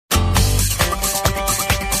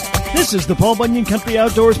This is the Paul Bunyan Country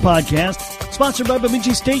Outdoors Podcast, sponsored by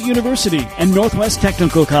Bemidji State University and Northwest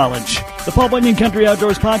Technical College. The Paul Bunyan Country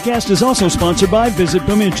Outdoors Podcast is also sponsored by Visit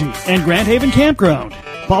Bemidji and Grand Haven Campground.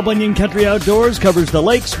 Paul Bunyan Country Outdoors covers the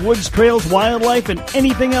lakes, woods, trails, wildlife, and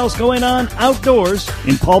anything else going on outdoors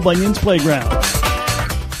in Paul Bunyan's playground.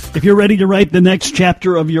 If you're ready to write the next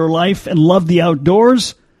chapter of your life and love the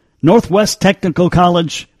outdoors, Northwest Technical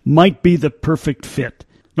College might be the perfect fit.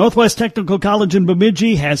 Northwest Technical College in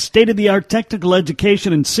Bemidji has state-of-the-art technical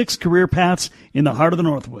education and 6 career paths in the heart of the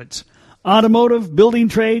Northwoods. Automotive, building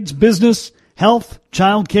trades, business, health,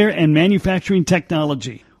 childcare, and manufacturing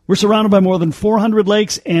technology. We're surrounded by more than 400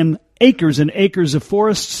 lakes and acres of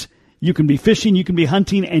forests. You can be fishing, you can be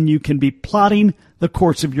hunting, and you can be plotting the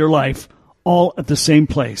course of your life, all at the same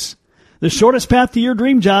place. The shortest path to your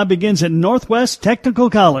dream job begins at Northwest Technical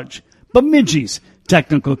College, Bemidji's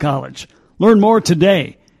Technical College. Learn more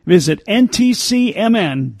today. Visit ntcmn.edu.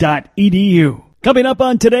 Coming up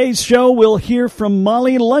on today's show, we'll hear from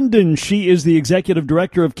Molly London. She is the Executive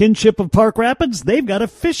Director of Kinship of Park Rapids. They've got a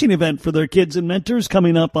fishing event for their kids and mentors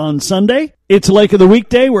coming up on Sunday. It's Lake of the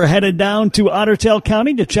Weekday. We're headed down to Otter Tail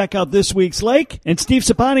County to check out this week's lake. And Steve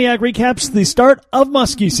Saponiak recaps the start of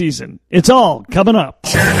muskie season. It's all coming up.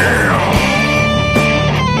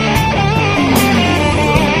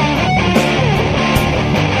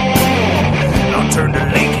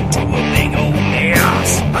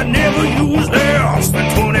 I never use less than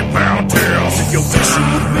 20-pound test. If you're fishing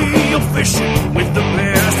with me, you're fishing with the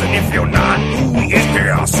best. And if you're not, ooh,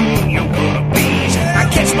 yeah, soon you're gonna be. I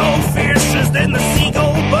catch more fishes than the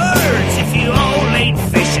seagull birds. If you all ain't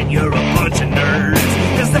fishing, you're a bunch of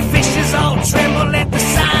nerds. Cause the fishes all tremble at the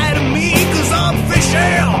sight of me. Cause I'm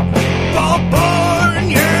fishing Paul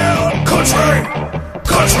Bunyan Country.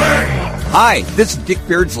 Hi, this is Dick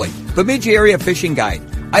Beardsley, Bemidji Area Fishing Guide.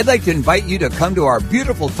 I'd like to invite you to come to our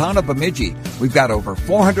beautiful town of Bemidji. We've got over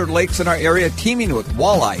 400 lakes in our area teeming with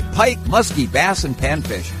walleye, pike, muskie, bass, and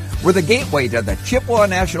panfish. We're the gateway to the Chippewa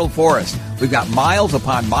National Forest. We've got miles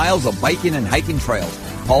upon miles of biking and hiking trails.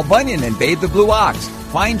 Paul Bunyan and Babe the Blue Ox.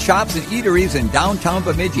 Fine shops and eateries in downtown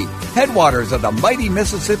Bemidji. Headwaters of the mighty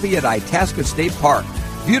Mississippi at Itasca State Park.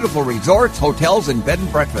 Beautiful resorts, hotels, and bed and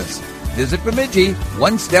breakfasts. Visit Bemidji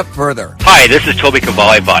one step further. Hi, this is Toby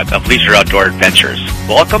Cavalli-Bot of Leisure Outdoor Adventures.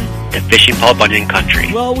 Welcome to Fishing Paul Bunyan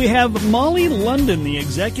Country. Well, we have Molly London, the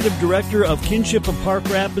Executive Director of Kinship of Park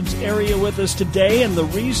Rapids area with us today. And the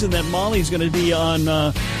reason that Molly's going to be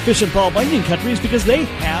on Fishing Paul Bunyan Country is because they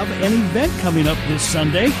have an event coming up this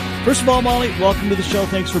Sunday. First of all, Molly, welcome to the show.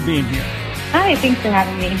 Thanks for being here. Hi, thanks for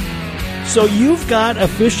having me. So you've got a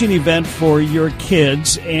fishing event for your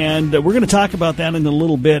kids, and we're going to talk about that in a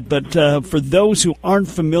little bit. But for those who aren't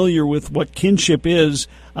familiar with what Kinship is,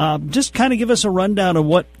 just kind of give us a rundown of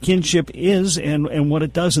what Kinship is and what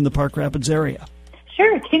it does in the Park Rapids area.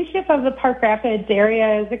 Sure. Kinship of the Park Rapids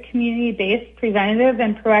area is a community-based preventative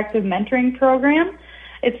and proactive mentoring program.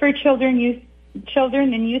 It's for children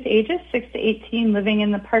and youth ages 6 to 18 living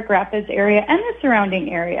in the Park Rapids area and the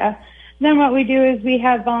surrounding area. Then what we do is we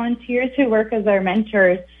have volunteers who work as our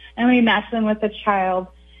mentors, and we match them with a child,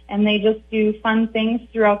 and they just do fun things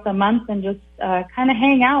throughout the month and just kind of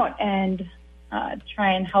hang out and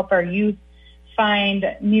try and help our youth find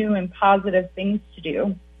new and positive things to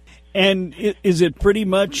do. And is it pretty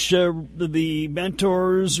much the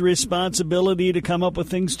mentor's responsibility to come up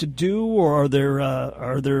with things to do, or are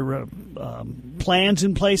there plans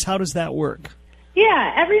in place? How does that work?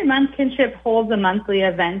 Yeah, every month Kinship holds a monthly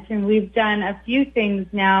event, and we've done a few things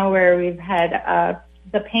now where we've had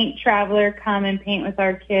the paint traveler come and paint with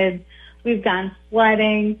our kids. We've done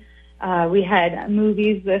sledding. We had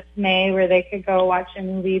movies this May where they could go watch a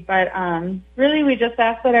movie. But really we just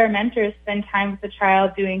ask that our mentors spend time with the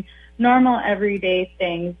child doing normal everyday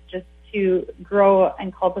things just to grow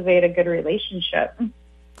and cultivate a good relationship.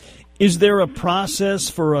 Is there a process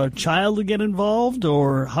for a child to get involved,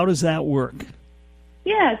 or how does that work?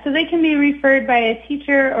 Yeah, so they can be referred by a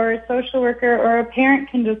teacher or a social worker, or a parent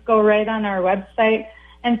can just go right on our website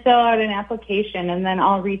and fill out an application, and then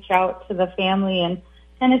I'll reach out to the family and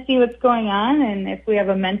kind of see what's going on and if we have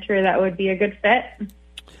a mentor that would be a good fit.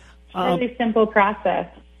 It's a really simple process.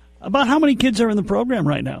 About how many kids are in the program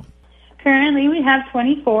right now? Currently we have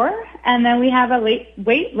 24, and then we have a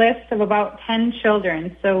wait list of about 10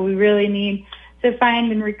 children, so we really need to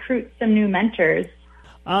find and recruit some new mentors.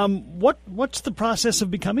 What's the process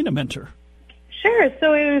of becoming a mentor? Sure.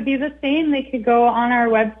 So it would be the same. They could go on our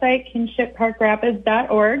website,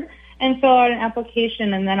 kinshipparkrapids.org, and fill out an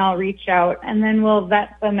application, and then I'll reach out, and then we'll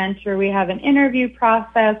vet the mentor. We have an interview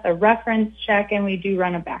process, a reference check, and we do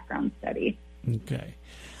run a background study. Okay.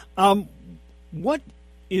 What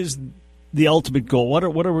is the ultimate goal?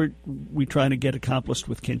 What are we trying to get accomplished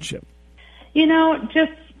with Kinship?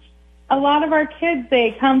 Just a lot of our kids,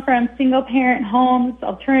 they come from single-parent homes,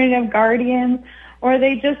 alternative guardians, or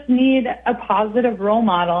they just need a positive role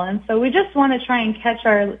model. And so we just want to try and catch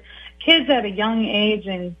our kids at a young age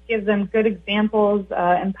and give them good examples,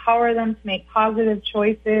 empower them to make positive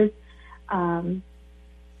choices, and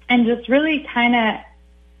just really kind of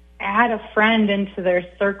add a friend into their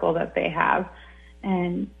circle that they have,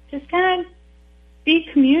 and just kind of be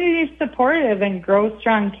community supportive and grow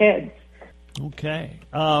strong kids. Okay.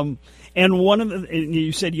 And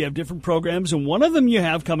you said you have different programs, and one of them you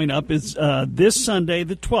have coming up is this Sunday,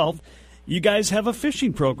 the 12th. You guys have a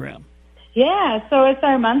fishing program. Yeah, so it's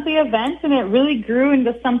our monthly event, and it really grew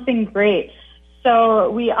into something great. So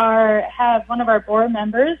we have one of our board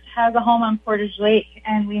members has a home on Portage Lake,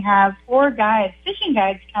 and we have 4 fishing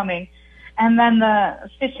guides coming, and then the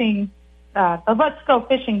Let's Go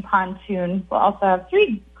Fishing pontoon will also have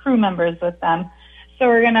 3 crew members with them. So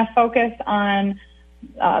we're going to focus on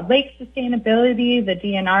lake sustainability. The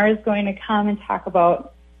DNR is going to come and talk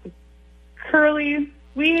about curly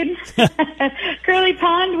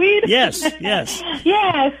pond weed. Yes.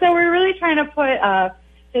 Yeah, so we're really trying to put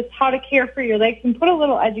just how to care for your lakes and put a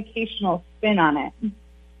little educational spin on it.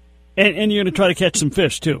 And you're going to try to catch some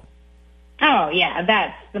fish, too. Oh, yeah,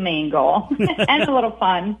 that's the main goal. And a little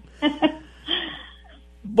fun.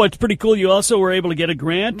 But it's pretty cool. You also were able to get a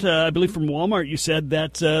grant, I believe, from Walmart. You said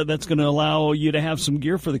that's going to allow you to have some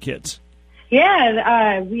gear for the kids.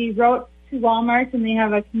 Yeah, we wrote to Walmart, and they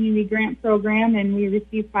have a community grant program, and we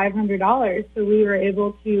received $500. So we were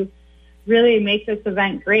able to really make this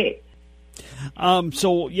event great.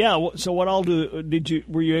 So what all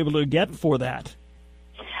were you able to get for that?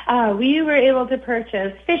 We were able to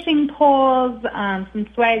purchase fishing poles, some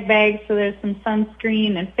swag bags, so there's some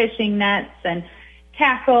sunscreen and fishing nets and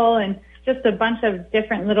tackle and just a bunch of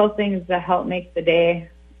different little things to help make the day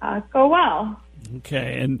go well.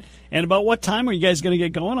 Okay, and about what time are you guys going to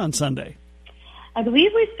get going on Sunday? I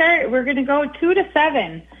believe we're going to go 2 to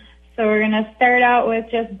 7. So we're going to start out with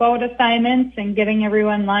just boat assignments and getting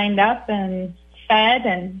everyone lined up and fed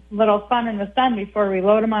and a little fun in the sun before we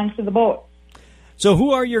load them onto the boat. So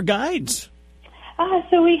who are your guides?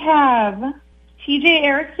 So we have TJ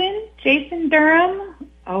Erickson, Jason Durham,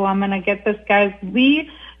 I'm going to get this guy's Lee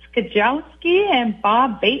Skajowski, and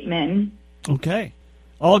Bob Bateman. Okay.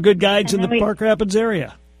 All good guides in the Park Rapids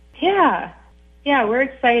area. Yeah, we're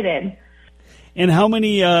excited. And how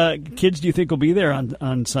many kids do you think will be there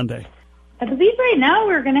on Sunday? I believe right now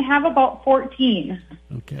we're going to have about 14.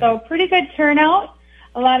 Okay. So pretty good turnout.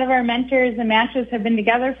 A lot of our mentors and matches have been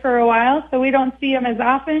together for a while, so we don't see them as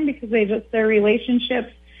often because their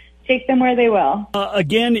relationships take them where they will.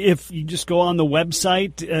 Again, if you just go on the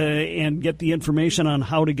website and get the information on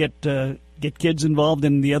how to get kids involved,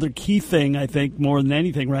 and the other key thing, I think, more than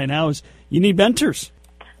anything right now is you need mentors.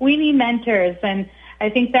 We need mentors, and I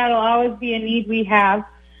think that'll always be a need we have.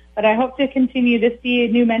 But I hope to continue to see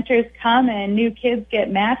new mentors come and new kids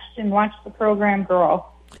get matched and watch the program grow.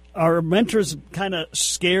 Are mentors kind of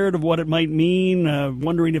scared of what it might mean,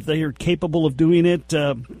 wondering if they are capable of doing it?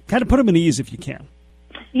 Kind of put them at ease if you can.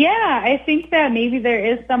 Yeah, I think that maybe there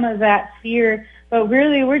is some of that fear, but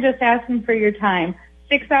really we're just asking for your time.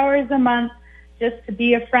 6 hours a month just to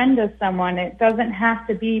be a friend of someone. It doesn't have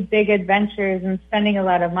to be big adventures and spending a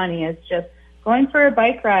lot of money. It's just going for a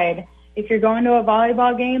bike ride. If you're going to a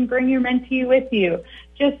volleyball game, bring your mentee with you.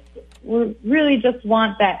 We really just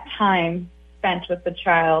want that time spent with the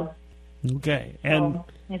child. Okay. And so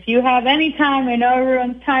if you have any time, I know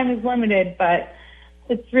everyone's time is limited, but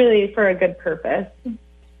it's really for a good purpose.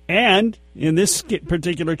 And in this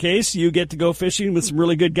particular case, you get to go fishing with some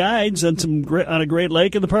really good guides on a great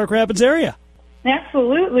lake in the Park Rapids area.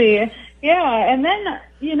 Absolutely. Yeah. And then,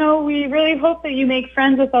 we really hope that you make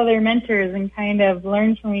friends with other mentors and kind of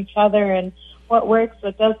learn from each other and what works,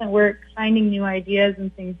 what doesn't work, finding new ideas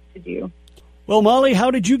and things to do. Well, Molly,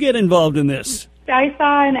 how did you get involved in this? I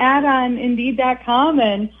saw an ad on Indeed.com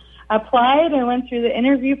and applied and went through the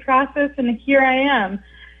interview process, and here I am.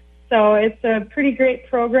 So it's a pretty great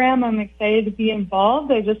program. I'm excited to be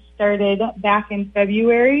involved. I just started back in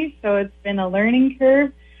February, so it's been a learning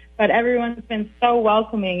curve, but everyone's been so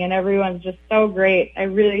welcoming and everyone's just so great. I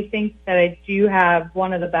really think that I do have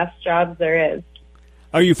one of the best jobs there is.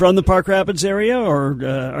 Are you from the Park Rapids area, or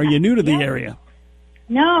are you new to the area?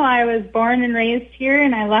 No, I was born and raised here,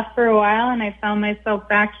 and I left for a while, and I found myself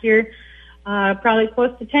back here probably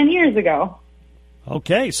close to 10 years ago.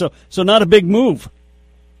 Okay, so not a big move.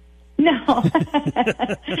 No.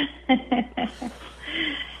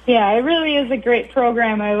 Yeah, it really is a great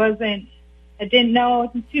program. I I didn't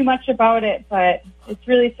know too much about it, but it's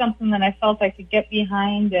really something that I felt I could get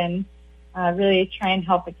behind and really try and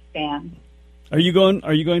help expand. Are you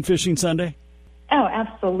going fishing Sunday? Oh,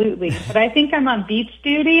 absolutely. But I think I'm on beach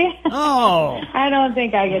duty. Oh. I don't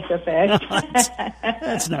think I get to fish.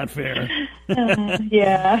 That's not fair.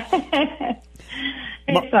 Yeah.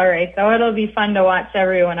 It's all right, though. It'll be fun to watch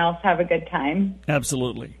everyone else have a good time.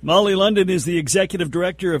 Absolutely. Molly London is the executive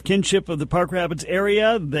director of Kinship of the Park Rapids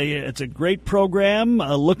area. It's a great program,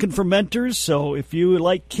 looking for mentors. So if you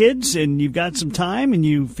like kids and you've got some time and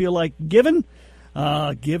you feel like giving,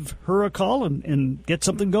 give her a call and get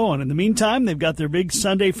something going. In the meantime, they've got their big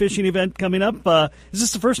Sunday fishing event coming up. Is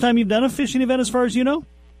this the first time you've done a fishing event as far as you know?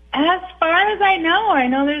 As far as I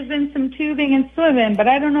know there's been some tubing and swimming, but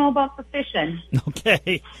I don't know about the fishing.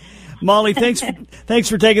 Okay. Molly, thanks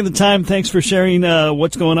for taking the time. Thanks for sharing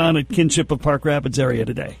what's going on at Kinship of Park Rapids area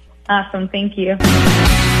today. Awesome. Thank you.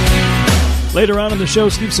 Later on in the show,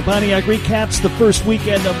 Steve Sapaniak recaps the first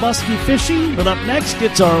weekend of muskie fishing. But up next,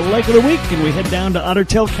 it's our Lake of the Week, and we head down to Otter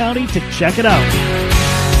Tail County to check it out.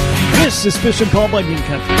 This is Fish and Paul Bunyan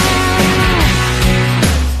Country.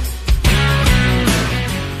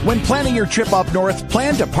 When planning your trip up north,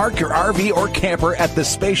 plan to park your RV or camper at the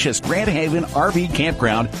spacious Grand Haven RV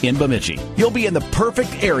Campground in Bemidji. You'll be in the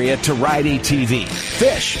perfect area to ride ATV,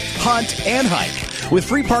 fish, hunt, and hike. With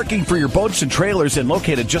free parking for your boats and trailers and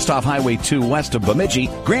located just off Highway 2 west of Bemidji,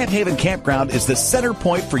 Grand Haven Campground is the center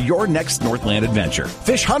point for your next Northland adventure.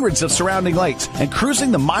 Fish hundreds of surrounding lakes and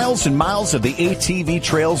cruising the miles and miles of the ATV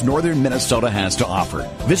trails northern Minnesota has to offer.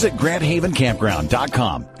 Visit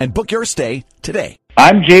GrandHavenCampground.com and book your stay today.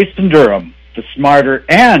 I'm Jason Durham, the smarter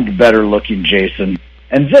and better-looking Jason,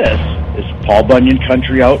 and this is Paul Bunyan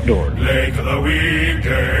Country Outdoors. Lake of the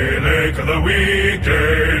weekday, lake of the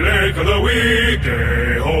weekday, lake of the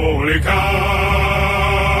weekday, holy cow.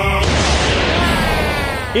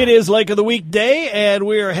 It is Lake of the Weekday, and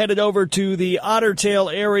we are headed over to the Otter Tail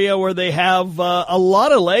area where they have a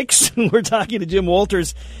lot of lakes. We're talking to Jim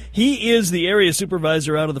Walters. He is the area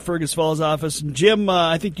supervisor out of the Fergus Falls office. Jim,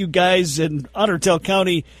 I think you guys in Otter Tail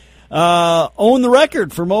County own the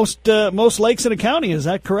record for most lakes in a county. Is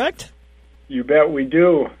that correct? You bet we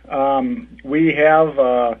do. We have,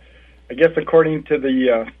 I guess according to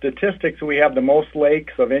the statistics, we have the most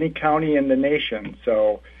lakes of any county in the nation.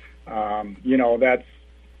 So, that's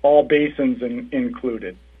all basins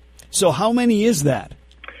included. So how many is that?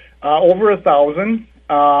 Over 1,000.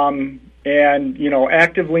 And,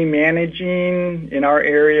 actively managing in our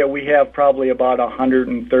area, we have probably about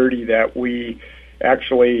 130 that we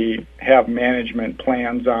actually have management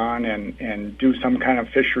plans on and do some kind of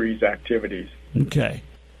fisheries activities. Okay.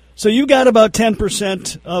 So you got about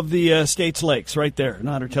 10% of the state's lakes right there in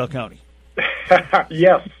Otter Tail County.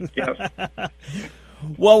 Yes.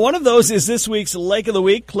 Well, one of those is this week's Lake of the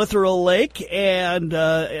Week, Clitheroe Lake, and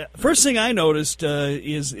first thing I noticed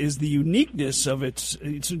is the uniqueness of it.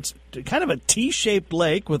 It's kind of a T-shaped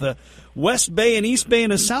lake with a west bay, an east bay,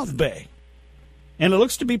 and a south bay, and it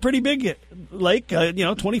looks to be pretty big lake.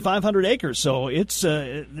 2,500 acres, so it's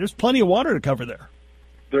there's plenty of water to cover there.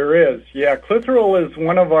 There is, yeah. Clitheroe is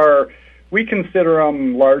one of we consider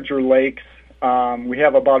them larger lakes. We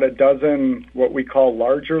have about a dozen what we call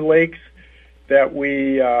larger lakes that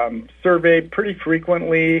we survey pretty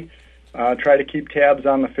frequently, try to keep tabs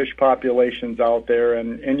on the fish populations out there.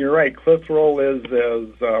 And you're right, Clitheroe is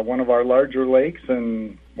one of our larger lakes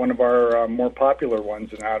and one of our more popular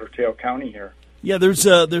ones in Otter Tail County here. Yeah, there's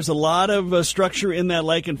a lot of structure in that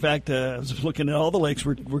lake. In fact, I was looking at all the lakes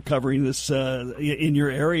we're covering this in your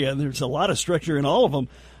area. There's a lot of structure in all of them.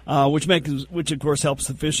 Which of course helps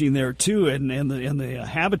the fishing there too, and the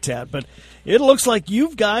habitat. But it looks like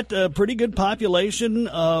you've got a pretty good population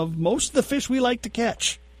of most of the fish we like to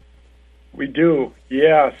catch. We do,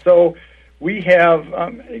 yeah. So we have,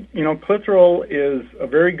 Clitheroe is a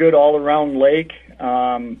very good all-around lake.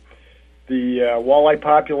 The walleye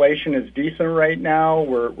population is decent right now.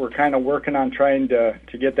 We're kind of working on trying to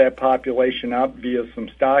get that population up via some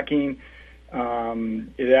stocking.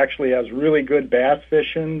 It actually has really good bass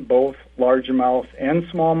fishing, both largemouth and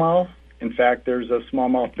smallmouth. In fact, there's a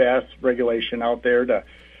smallmouth bass regulation out there to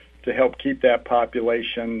help keep that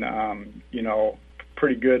population,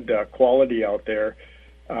 pretty good quality out there.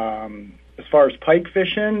 As far as pike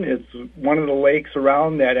fishing, it's one of the lakes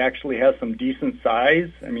around that actually has some decent size.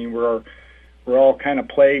 I mean, we're all kind of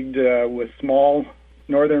plagued with small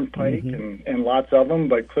northern pike and lots of them,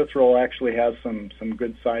 but Clitheroe actually has some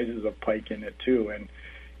good sizes of pike in it too,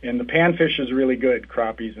 and the panfish is really good,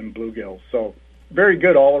 crappies and bluegills. So very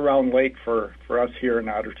good all-around lake for us here in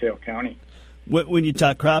Otter Tail County. When you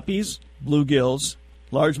talk crappies, bluegills,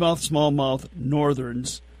 largemouth, smallmouth,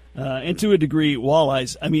 northerns, and to a degree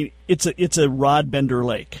walleyes. I mean, it's a rod bender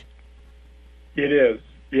lake. It is.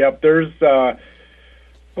 Yep. There's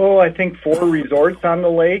I think 4 resorts on the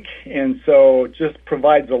lake, and so it just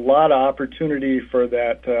provides a lot of opportunity for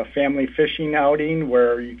that family fishing outing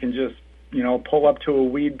where you can just pull up to a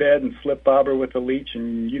weed bed and slip bobber with a leech,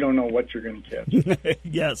 and you don't know what you're going to catch.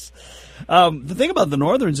 Yes. The thing about the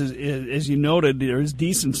northerns is, as you noted, there's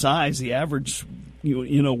decent size. The average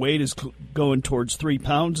weight is going towards 3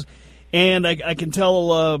 pounds. And I can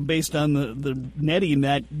tell based on the netting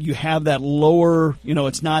that you have that lower,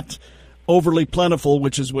 it's not overly plentiful,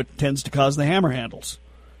 which is what tends to cause the hammer handles.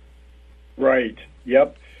 Right.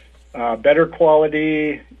 Yep. Better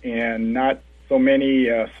quality and not so many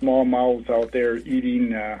small mouths out there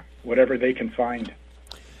eating whatever they can find.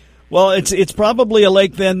 Well, it's probably a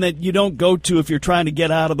lake then that you don't go to if you're trying to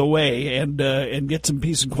get out of the way and get some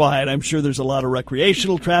peace and quiet. I'm sure there's a lot of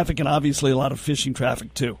recreational traffic and obviously a lot of fishing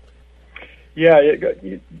traffic too. Yeah,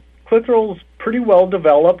 Clitheroe's pretty well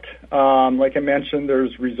developed. Like I mentioned,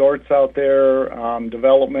 there's resorts out there,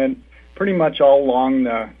 development pretty much all along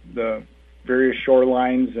the various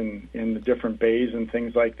shorelines and in the different bays and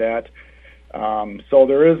things like that. So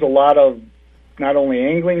there is a lot of not only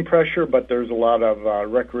angling pressure, but there's a lot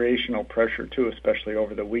of recreational pressure too, especially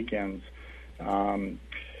over the weekends.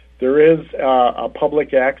 There is a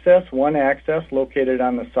public access, one access located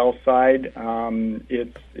on the south side.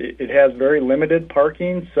 It has very limited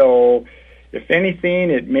parking, so if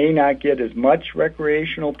anything, it may not get as much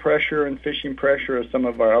recreational pressure and fishing pressure as some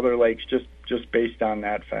of our other lakes, just based on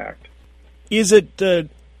that fact. Is it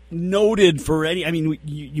noted for any? I mean,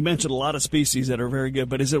 you mentioned a lot of species that are very good,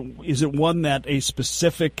 but is it one that a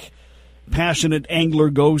specific passionate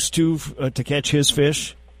angler goes to catch his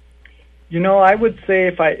fish? I would say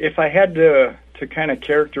if I had to kind of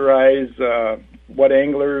characterize what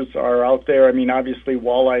anglers are out there, I mean, obviously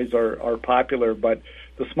walleyes are popular, but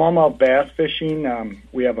the smallmouth bass fishing,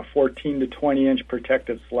 we have a 14 to 20 inch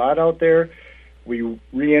protective slot out there. We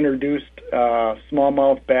reintroduced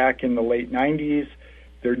smallmouth back in the late 90s.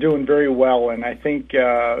 They're doing very well, and I think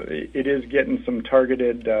it is getting some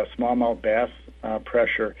targeted smallmouth bass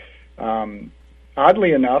pressure.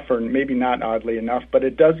 Oddly enough, or maybe not oddly enough, but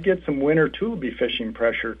it does get some winter tulipy fishing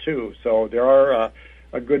pressure too. So there are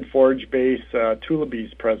a good forage base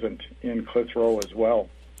tulipies present in Clitheroe as well.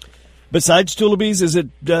 Besides tulipies, is it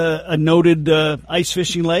a noted ice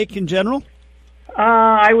fishing lake in general?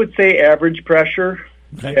 I would say average pressure.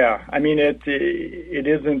 Okay. Yeah, I mean it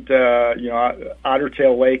isn't.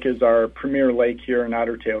 Ottertail Lake is our premier lake here in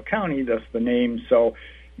Ottertail County. That's the name. So,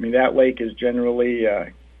 I mean that lake is generally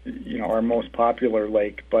our most popular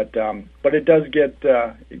lake, but it does get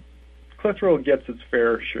Clitheroe gets its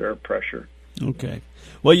fair share of pressure. Okay.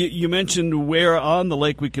 Well, you mentioned where on the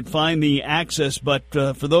lake we could find the access, but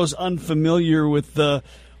for those unfamiliar with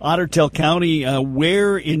Ottertail County,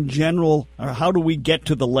 where in general, or how do we get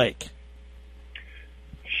to the lake?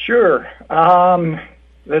 Sure.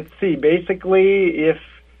 Let's see. Basically, if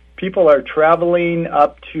people are traveling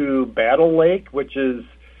up to Battle Lake, which is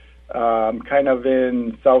kind of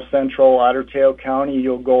in south central Ottertail County,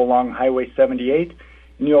 you'll go along Highway 78,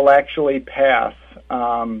 and you'll actually pass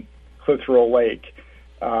Clitheroe Lake.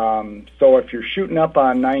 So if you're shooting up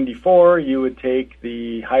on 94, you would take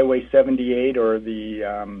the Highway 78 or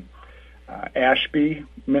the Ashby,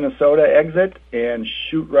 Minnesota exit and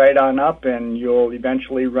shoot right on up, and you'll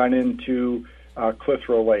eventually run into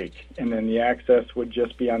Clitheroe Lake. And then the access would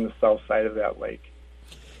just be on the south side of that lake.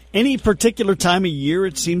 Any particular time of year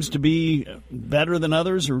it seems to be better than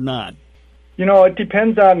others or not? It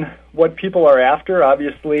depends on what people are after.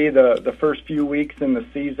 Obviously, the first few weeks in the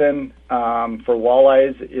season for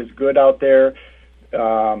walleyes is good out there.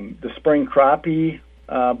 The spring crappie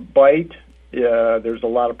bite, there's a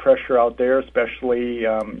lot of pressure out there, especially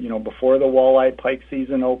before the walleye pike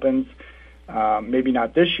season opens. Maybe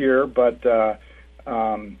not this year, but that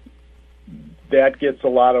gets a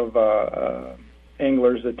lot of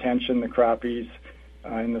anglers' attention, the crappies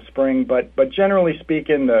in the spring. But generally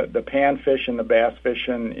speaking, the panfish and the bass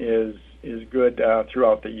fishing is good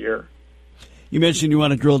throughout the year. You mentioned you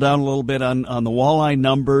want to drill down a little bit on the walleye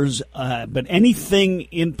numbers, but anything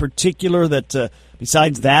in particular that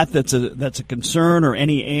besides that's a concern, or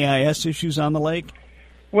any AIS issues on the lake?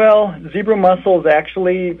 Well, zebra mussels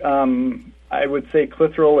actually, I would say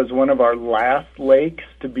Clitheroe is one of our last lakes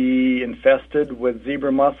to be infested with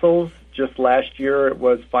zebra mussels. Just last year, it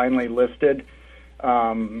was finally listed.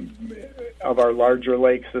 Of our larger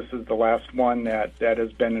lakes, this is the last one that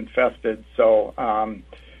has been infested. So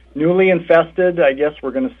newly infested, I guess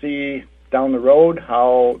we're going to see down the road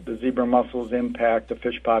how the zebra mussels impact the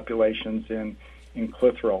fish populations in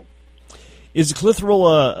Clitheroe. Is Clitheroe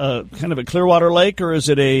a kind of a clear water lake, or is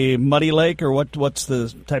it a muddy lake, or what's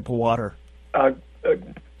the type of water?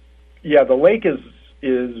 Yeah, the lake is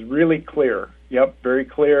really clear. Yep, very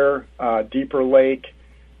clear, deeper lake.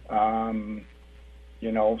 So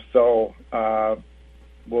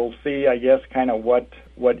we'll see, I guess, kind of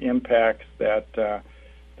what impacts that the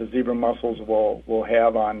zebra mussels will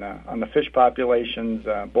have on the fish populations,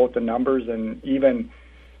 both the numbers and even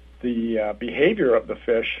the behavior of the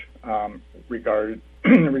fish regarding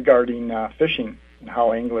fishing and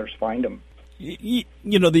how anglers find them.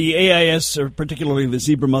 The AIS, or particularly the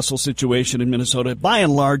zebra mussel situation in Minnesota, by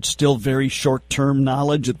and large, still very short-term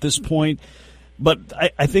knowledge at this point. But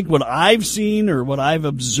I think what I've seen or what I've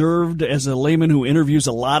observed as a layman who interviews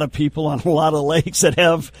a lot of people on a lot of lakes that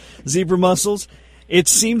have zebra mussels, it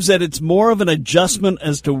seems that it's more of an adjustment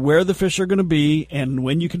as to where the fish are going to be and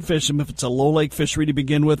when you can fish them. If it's a low lake fishery to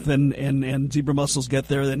begin with and zebra mussels get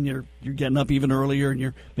there, then you're getting up even earlier and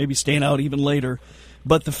you're maybe staying out even later.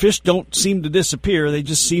 But the fish don't seem to disappear. They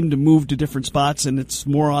just seem to move to different spots, and it's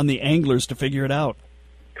more on the anglers to figure it out.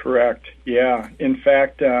 Correct. Yeah. In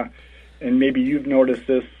fact, and maybe you've noticed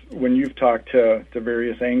this when you've talked to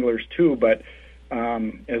various anglers too, but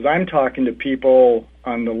as I'm talking to people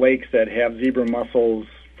on the lakes that have zebra mussels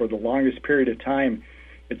for the longest period of time,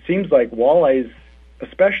 it seems like walleyes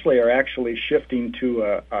especially are actually shifting to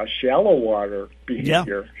a shallow water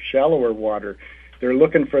behavior, shallower water. They're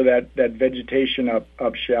looking for that vegetation up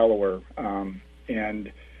shallower,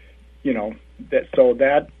 and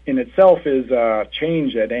that in itself is a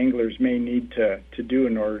change that anglers may need to do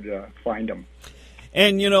in order to find them.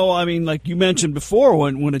 And like you mentioned before,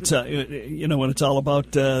 when it's when it's all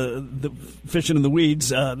about the fishing in the weeds,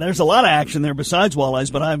 there's a lot of action there besides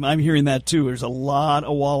walleyes. But I'm hearing that too. There's a lot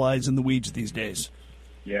of walleyes in the weeds these days.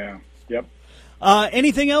 Yeah. Yep.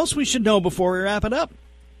 Anything else we should know before we wrap it up?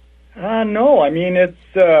 No, I mean,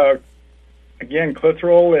 it's, again,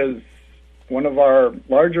 Clitheroe is one of our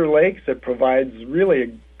larger lakes that provides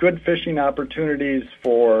really good fishing opportunities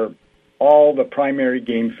for all the primary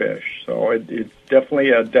game fish. So it's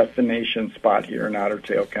definitely a destination spot here in Otter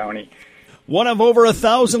Tail County. One of over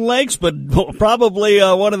 1,000 lakes, but probably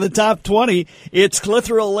one of the top 20. It's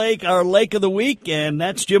Clitheroe Lake, our Lake of the Week, and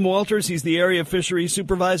that's Jim Walters. He's the area fisheries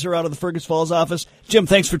supervisor out of the Fergus Falls office. Jim,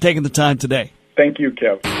 thanks for taking the time today. Thank you,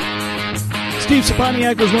 Kev. Steve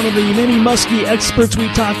Saponiak was one of the many muskie experts we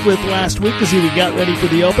talked with last week as he got ready for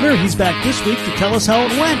the opener. He's back this week to tell us how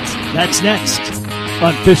it went. That's next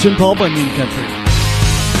on Fishin' Paul Bunyan Country.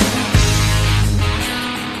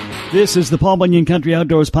 This is the Paul Bunyan Country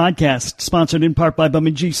Outdoors Podcast, sponsored in part by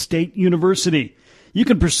Bemidji State University. You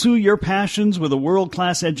can pursue your passions with a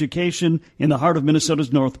world-class education in the heart of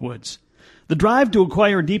Minnesota's Northwoods. The drive to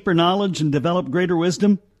acquire deeper knowledge and develop greater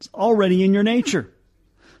wisdom is already in your nature.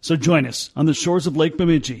 So join us on the shores of Lake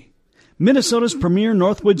Bemidji. Minnesota's premier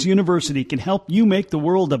Northwoods University can help you make the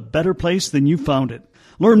world a better place than you found it.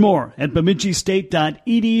 Learn more at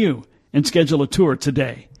bemidjistate.edu and schedule a tour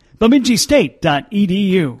today.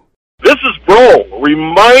 bemidjistate.edu. This is Bro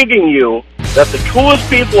reminding you that the coolest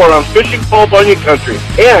people are on Fishing Paul Bunyan Country,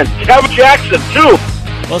 and Kevin Jackson, too.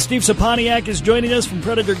 Well, Steve Saponiak is joining us from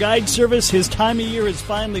Predator Guide Service. His time of year has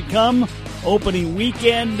finally come. Opening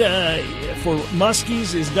weekend for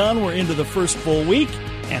muskies is done. We're into the first full week.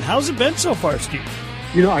 And how's it been so far, Steve?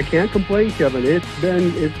 I can't complain, Kevin. It's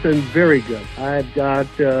been very good. I've got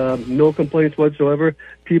no complaints whatsoever.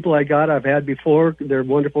 People I've had before, they're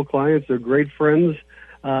wonderful clients. They're great friends.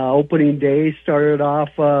 Opening day started off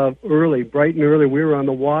early, bright and early. We were on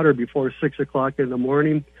the water before 6 o'clock in the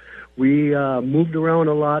morning. We moved around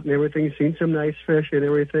a lot and everything, seen some nice fish and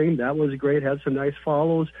everything. That was great. Had some nice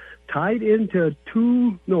follows. Tied into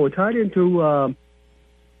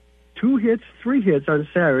three hits on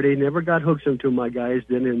Saturday. Never got hooks into my guys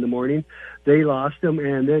then in the morning. They lost them.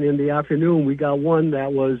 And then in the afternoon, we got one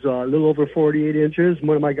that was a little over 48 inches.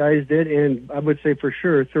 One of my guys did, and I would say for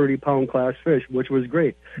sure 30-pound class fish, which was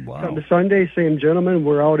great. Wow. Come to Sunday, same gentleman.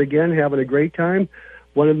 We're out again having a great time.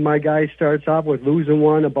 One of my guys starts off with losing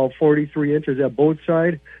one about 43 inches at both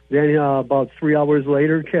sides. Then about 3 hours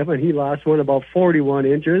later, Kevin, he lost one about 41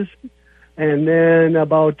 inches. And then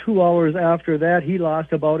about 2 hours after that, he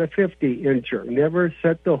lost about a 50-incher. Never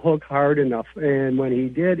set the hook hard enough. And when he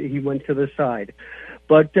did, he went to the side.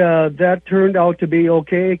 But that turned out to be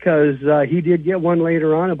okay because he did get one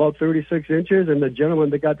later on, about 36 inches, and the gentleman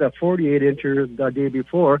that got that 48-incher the day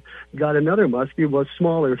before got another muskie, was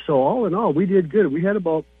smaller. So all in all, we did good. We had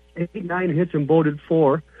about 8-9 hits and boated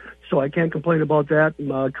 4. So I can't complain about that.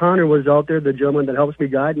 Connor was out there, the gentleman that helps me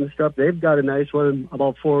guide and stuff. They've got a nice one,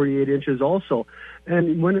 about 48 inches also.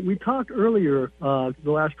 And when we talked earlier, the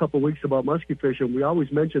last couple of weeks about muskie fishing, we always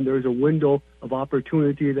mentioned there's a window of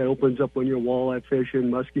opportunity that opens up when you're walleye fishing,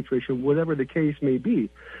 muskie fishing, whatever the case may be.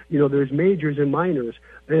 You know, there's majors and minors.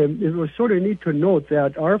 And it was sort of neat to note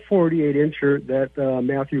that our 48-incher that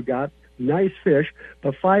Matthew got, nice fish,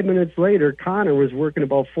 but 5 minutes later, Connor was working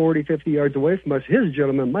about 40, 50 yards away from us. His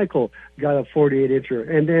gentleman, Michael, got a 48-incher.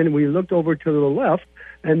 And then we looked over to the left,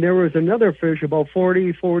 and there was another fish about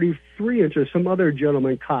 40, 43 inches, some other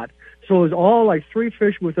gentleman caught. So it was all like 3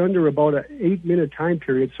 fish with under about an 8-minute time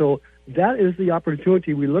period. So that is the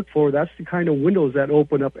opportunity we look for. That's the kind of windows that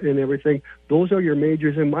open up and everything. Those are your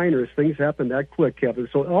majors and minors. Things happen that quick, Kevin.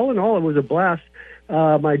 So all in all, it was a blast.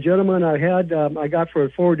 My gentleman I got for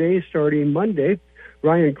 4 days starting Monday,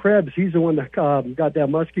 Ryan Krebs, he's the one that got that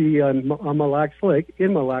muskie on Mille Lacs Lake,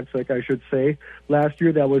 in Mille Lacs Lake, I should say, last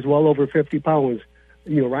year that was well over 50 pounds.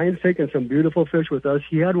 You know, Ryan's taken some beautiful fish with us.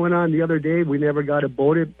 He had one on the other day. We never got it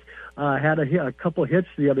boated. Had a couple hits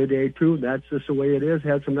the other day, too. That's just the way it is.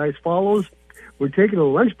 Had some nice follows. We're taking a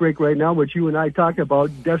lunch break right now, which you and I talked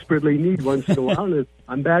about, desperately need once in a while. And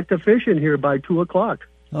I'm back to fishing here by 2 o'clock.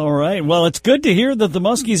 All right. Well, it's good to hear that the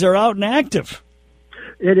muskies are out and active.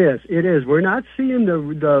 It is. It is. We're not seeing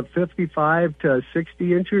the 55 to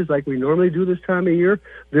 60 inches like we normally do this time of year.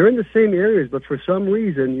 They're in the same areas, but for some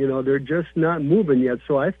reason, you know, they're just not moving yet.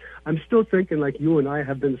 So I'm still thinking, like you and I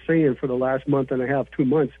have been saying for the last month and a half, 2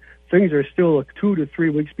 months, things are still 2 to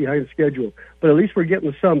 3 weeks behind schedule. But at least we're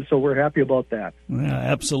getting some, so we're happy about that. Yeah,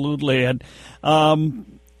 absolutely. And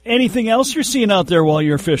anything else you're seeing out there while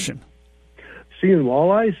you're fishing? Seeing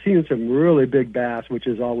walleyes, seeing some really big bass, which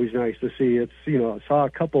is always nice to see. It's, you know, I saw a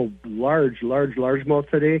couple largemouth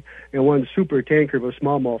today, and one super tanker of a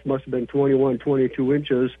smallmouth, must have been 21, 22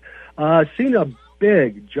 inches. Seen a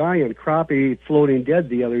big, giant crappie floating dead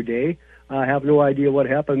the other day. I have no idea what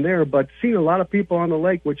happened there, but seen a lot of people on the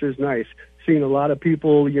lake, which is nice. Seen a lot of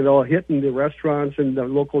people, you know, hitting the restaurants in the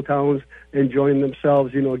local towns, enjoying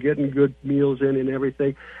themselves, you know, getting good meals in and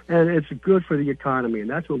everything. And it's good for the economy, and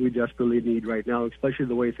that's what we desperately need right now, especially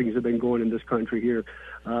the way things have been going in this country here.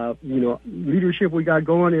 You know, leadership we got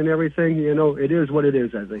going and everything, you know, it is what it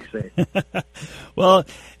is, as they say. Well,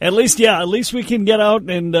 at least we can get out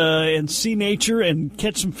and see nature and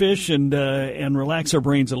catch some fish and relax our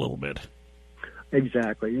brains a little bit.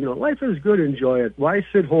 Exactly. You know, life is good. Enjoy it. Why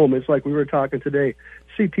sit home? It's like we were talking today.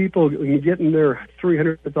 See people getting their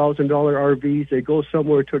 $300,000 RVs. They go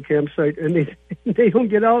somewhere to a campsite, and they don't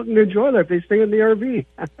get out and enjoy life. They stay in the RV.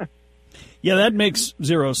 Yeah, that makes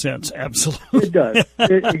zero sense. Absolutely. It does.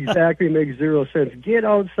 It exactly makes zero sense. Get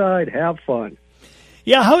outside. Have fun.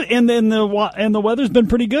 Yeah, and the weather's been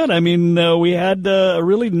pretty good. I mean, we had a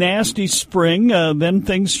really nasty spring. Then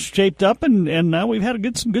things shaped up, and now we've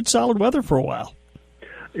had some good solid weather for a while.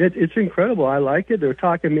 It's incredible. I like it. They're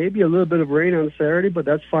talking maybe a little bit of rain on Saturday, but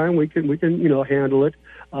that's fine. We can you know, handle it.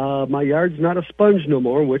 My yard's not a sponge no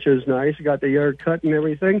more, which is nice. Got the yard cut and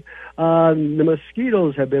everything. The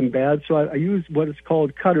mosquitoes have been bad, so I use what is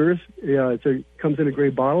called cutters. It comes in a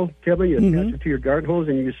gray bottle, Kevin. You attach it to your garden hose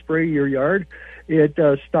and you spray your yard. It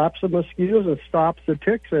stops the mosquitoes and stops the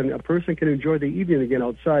ticks, and a person can enjoy the evening again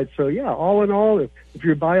outside. So, yeah, all in all, if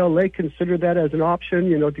you're by a lake, consider that as an option,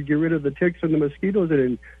 you know, to get rid of the ticks and the mosquitoes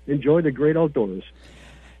and enjoy the great outdoors.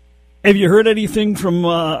 Have you heard anything from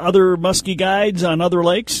other muskie guides on other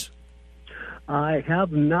lakes? I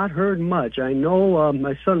have not heard much. I know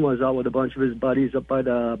my son was out with a bunch of his buddies up by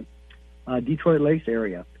the Detroit Lakes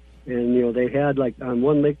area. And, you know, they had, like, on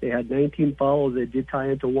one lake, they had 19 follows. They did tie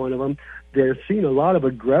into one of them. They're seeing a lot of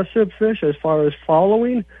aggressive fish as far as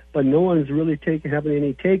following, but no one's really having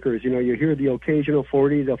any takers. You know, you hear the occasional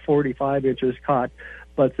 40 to 45 inches caught.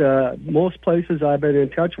 But most places I've been in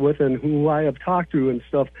touch with and who I have talked to and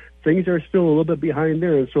stuff, things are still a little bit behind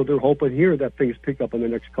there. And so they're hoping here that things pick up in the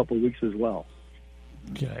next couple of weeks as well.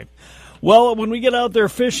 Okay. Well, when we get out there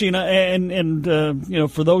fishing, and you know,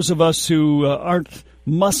 for those of us who aren't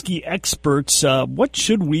muskie experts, what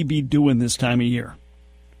should we be doing this time of year?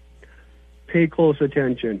 Pay close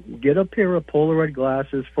attention. Get a pair of Polaroid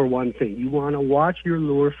glasses for one thing. You want to watch your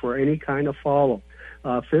lure for any kind of follow.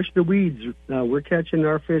 Fish the weeds. We're catching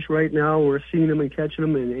our fish right now. We're seeing them and catching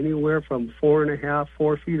them in anywhere from 4.5,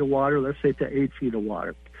 4 feet of water, let's say, to 8 feet of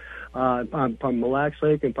water. On Mille Lacs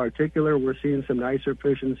Lake in particular, we're seeing some nicer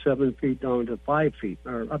fish in 7 feet down to 5 feet,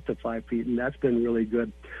 or up to 5 feet, and that's been really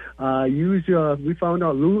good. We found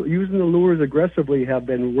out using the lures aggressively have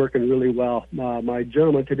been working really well. My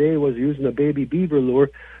gentleman today was using a baby beaver lure,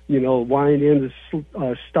 wind in,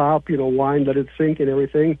 stop, wind, let it sink and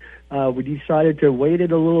everything. We decided to wait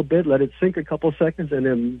it a little bit, let it sink a couple seconds, and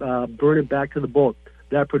then burn it back to the boat.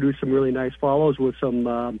 That produced some really nice follows with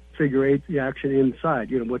some figure eight action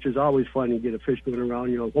inside, which is always fun. You get a fish going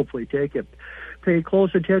around, hopefully take it. Pay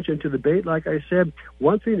close attention to the bait. Like I said,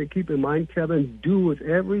 one thing to keep in mind, Kevin, do with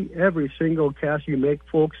every single cast you make,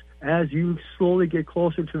 folks, as you slowly get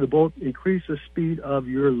closer to the boat, increase the speed of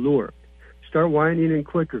your lure. Start winding in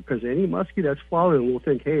quicker, because any muskie that's following will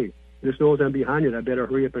think, hey, this knows I'm behind it, I better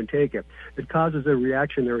hurry up and take it. It causes a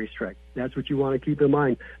reactionary strike. That's what you want to keep in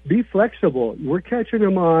mind. Be flexible. We're catching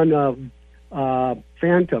them on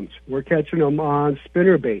phantoms. We're catching them on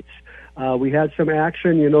spinner baits. We had some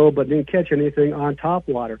action, but didn't catch anything on top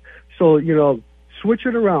water. So, switch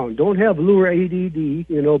it around. Don't have lure ADD,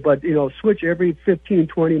 but, switch every 15,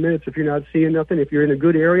 20 minutes if you're not seeing nothing. If you're in a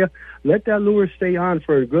good area, let that lure stay on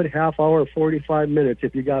for a good half hour, 45 minutes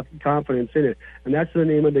if you got confidence in it. And that's the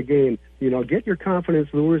name of the game. Get your confidence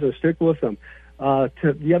lures and stick with them.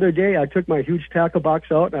 The other day, I took my huge tackle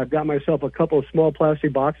box out, and I've got myself a couple of small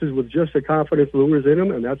plastic boxes with just the confidence lures in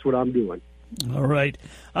them, and that's what I'm doing. All right.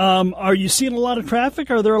 Are you seeing a lot of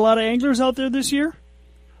traffic? Are there a lot of anglers out there this year?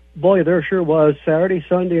 Boy, there sure was. Saturday,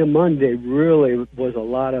 Sunday, and Monday really was a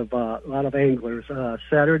lot of anglers.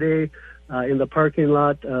 Saturday, in the parking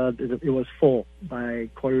lot, it was full by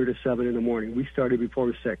 6:45 in the morning. We started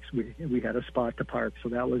before 6. We had a spot to park, so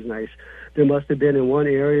that was nice. There must have been in one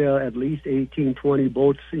area at least 18, 20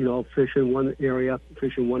 boats, fishing one area,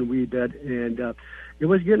 fishing one weed bed, and it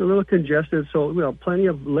was getting a little congested. So, plenty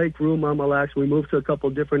of lake room on Mille Lacs. We moved to a couple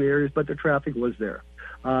of different areas, but the traffic was there.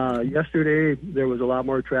 Yesterday, there was a lot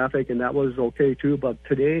more traffic, and that was okay, too. But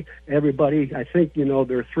today, everybody, I think, their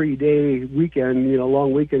 3-day weekend,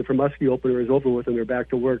 long weekend for muskie opener is over with, and they're back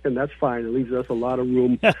to work, and that's fine. It leaves us a lot of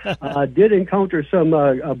room. Did encounter some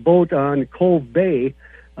a boat on Cove Bay.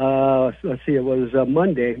 Let's see, it was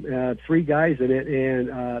Monday, 3 guys in it,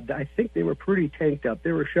 and I think they were pretty tanked up.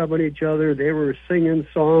 They were shoving each other. They were singing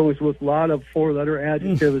songs with a lot of 4-letter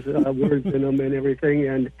adjectives, words in them and everything.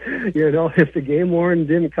 And, if the game warden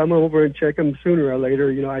didn't come over and check them sooner or later,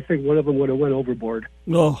 I think one of them would have went overboard.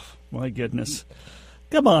 Oh, my goodness.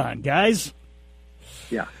 Come on, guys.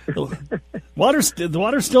 Yeah. The water's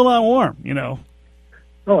still not warm,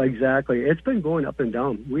 Oh, exactly. It's been going up and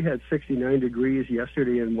down. We had 69 degrees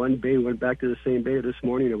yesterday in one bay, went back to the same bay this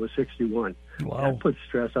morning. It was 61. Wow. That puts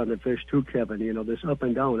stress on the fish too, Kevin. This up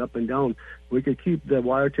and down, up and down. We could keep the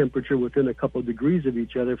water temperature within a couple of degrees of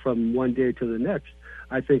each other from one day to the next.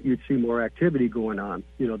 I think you'd see more activity going on.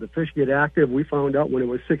 The fish get active. We found out when it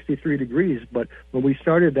was 63 degrees, but when we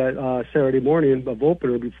started that Saturday morning of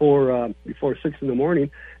opener before 6 in the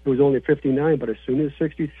morning, it was only 59. But as soon as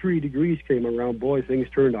 63 degrees came around, boy, things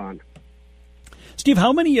turned on. Steve,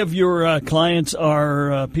 how many of your clients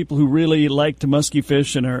are people who really like to muskie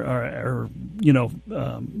fish and are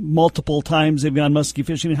multiple times they've gone muskie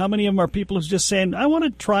fishing? And how many of them are people who's just saying, I want to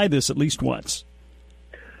try this at least once?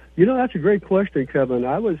 That's a great question, Kevin.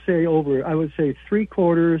 I would say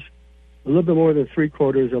 3/4, a little bit more than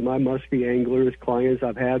 3/4 of my muskie anglers, clients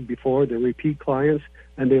I've had before, they're repeat clients,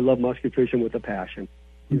 and they love muskie fishing with a passion.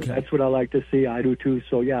 Okay. That's what I like to see. I do too.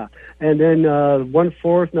 So yeah. And then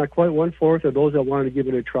 1/4, not quite 1/4 of those that want to give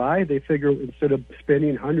it a try, they figure instead of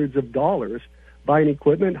spending hundreds of dollars buying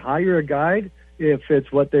equipment, hire a guide. If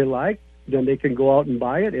it's what they like, then they can go out and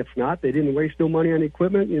buy it. If not, they didn't waste no money on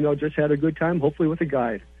equipment, just had a good time, hopefully with a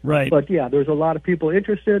guide. Right. But yeah, there's a lot of people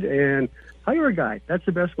interested, and hire a guide. That's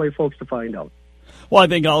the best way, folks, to find out. Well, I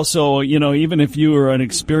think also, even if you are an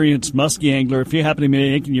experienced muskie angler, if you happen to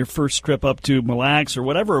be making your first trip up to Mille Lacs or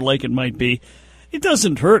whatever lake it might be, it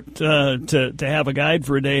doesn't hurt to have a guide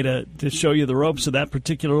for a day to show you the ropes of that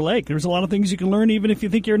particular lake. There's a lot of things you can learn even if you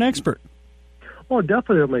think you're an expert. Oh,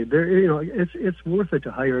 definitely. It's worth it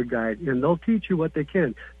to hire a guide, and they'll teach you what they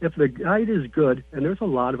can. If the guide is good, and there's a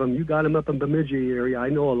lot of them, you got them up in Bemidji area. I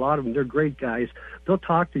know a lot of them. They're great guys. They'll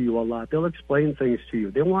talk to you a lot. They'll explain things to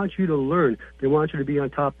you. They want you to learn. They want you to be on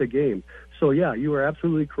top of the game. So, yeah, you are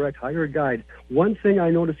absolutely correct. Hire a guide. One thing I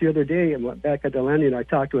noticed the other day, and back at the landing, I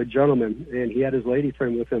talked to a gentleman, and he had his lady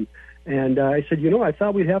friend with him. And I said, I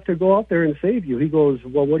thought we'd have to go out there and save you. He goes,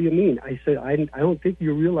 well, what do you mean? I said, I don't think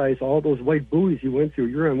you realize all those white buoys you went through.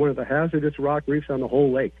 You're on one of the hazardous rock reefs on the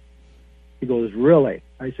whole lake. He goes, really?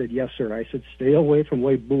 I said, yes, sir. I said, stay away from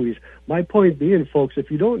white buoys. My point being, folks, if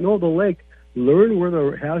you don't know the lake, Learn where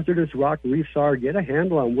the hazardous rock reefs are. Get a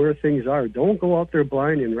handle on where things are. Don't go out there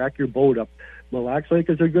blind and rack your boat up. Mille Lacs Lake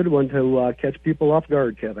is a good one to catch people off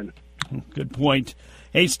guard, Kevin. Good point.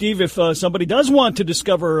 Hey, Steve, if somebody does want to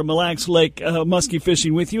discover Mille Lacs Lake muskie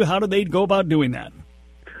fishing with you, how do they go about doing that?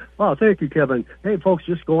 Oh, thank you, Kevin. Hey, folks,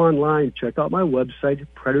 just go online. Check out my website,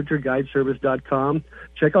 PredatorGuideService.com.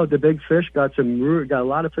 Check out the big fish. Got a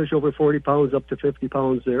lot of fish over 40 pounds, up to 50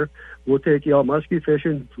 pounds there. We'll take you out muskie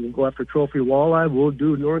fishing. We'll go after trophy walleye. We'll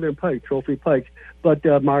do northern pike, trophy pike. But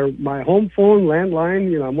my home phone,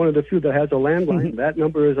 landline, I'm one of the few that has a landline. That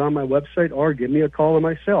number is on my website, or give me a call on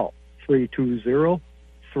my cell,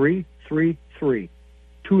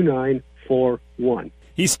 320-333-2941.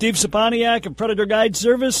 He's Steve Saponiak of Predator Guide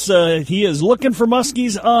Service. He is looking for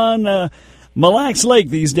muskies on Mille Lacs Lake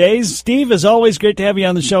these days. Steve, as always, great to have you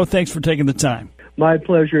on the show. Thanks for taking the time. My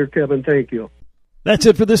pleasure, Kevin. Thank you. That's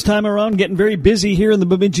it for this time around. Getting very busy here in the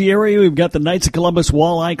Bemidji area. We've got the Knights of Columbus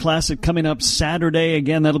Walleye Classic coming up Saturday.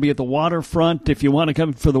 Again, that'll be at the waterfront. If you want to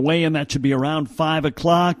come for the weigh-in, that should be around 5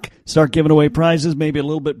 o'clock. Start giving away prizes maybe a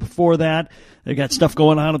little bit before that. They got stuff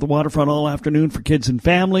going on at the waterfront all afternoon for kids and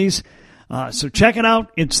families. So check it out.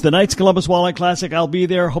 It's the Knights of Columbus Walleye Classic. I'll be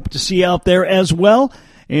there. Hope to see you out there as well.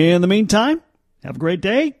 In the meantime, have a great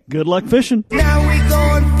day. Good luck fishing. Now we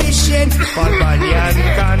going fishing, Paul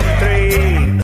Bunyan Country.